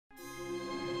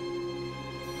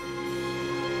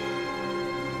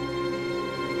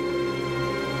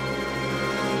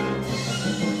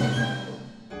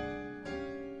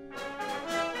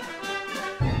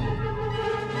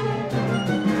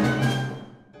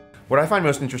What I find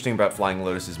most interesting about Flying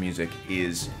Lotus's music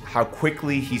is how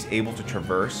quickly he's able to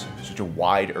traverse such a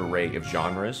wide array of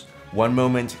genres. One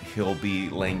moment he'll be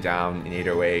laying down an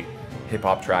 808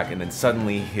 hip-hop track, and then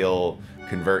suddenly he'll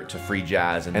convert to free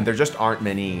jazz, and there just aren't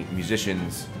many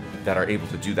musicians that are able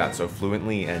to do that so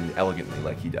fluently and elegantly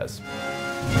like he does.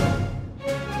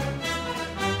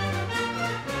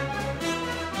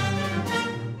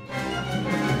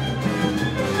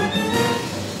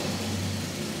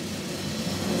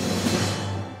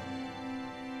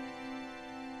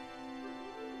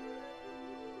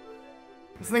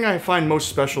 The thing I find most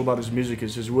special about his music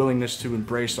is his willingness to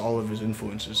embrace all of his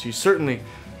influences. He certainly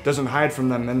doesn't hide from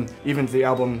them, and even the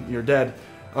album You're Dead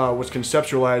was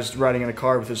conceptualized riding in a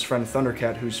car with his friend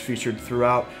Thundercat, who's featured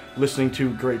throughout, listening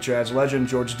to great jazz legend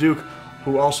George Duke,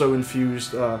 who also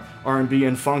infused R&B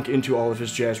and funk into all of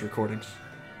his jazz recordings.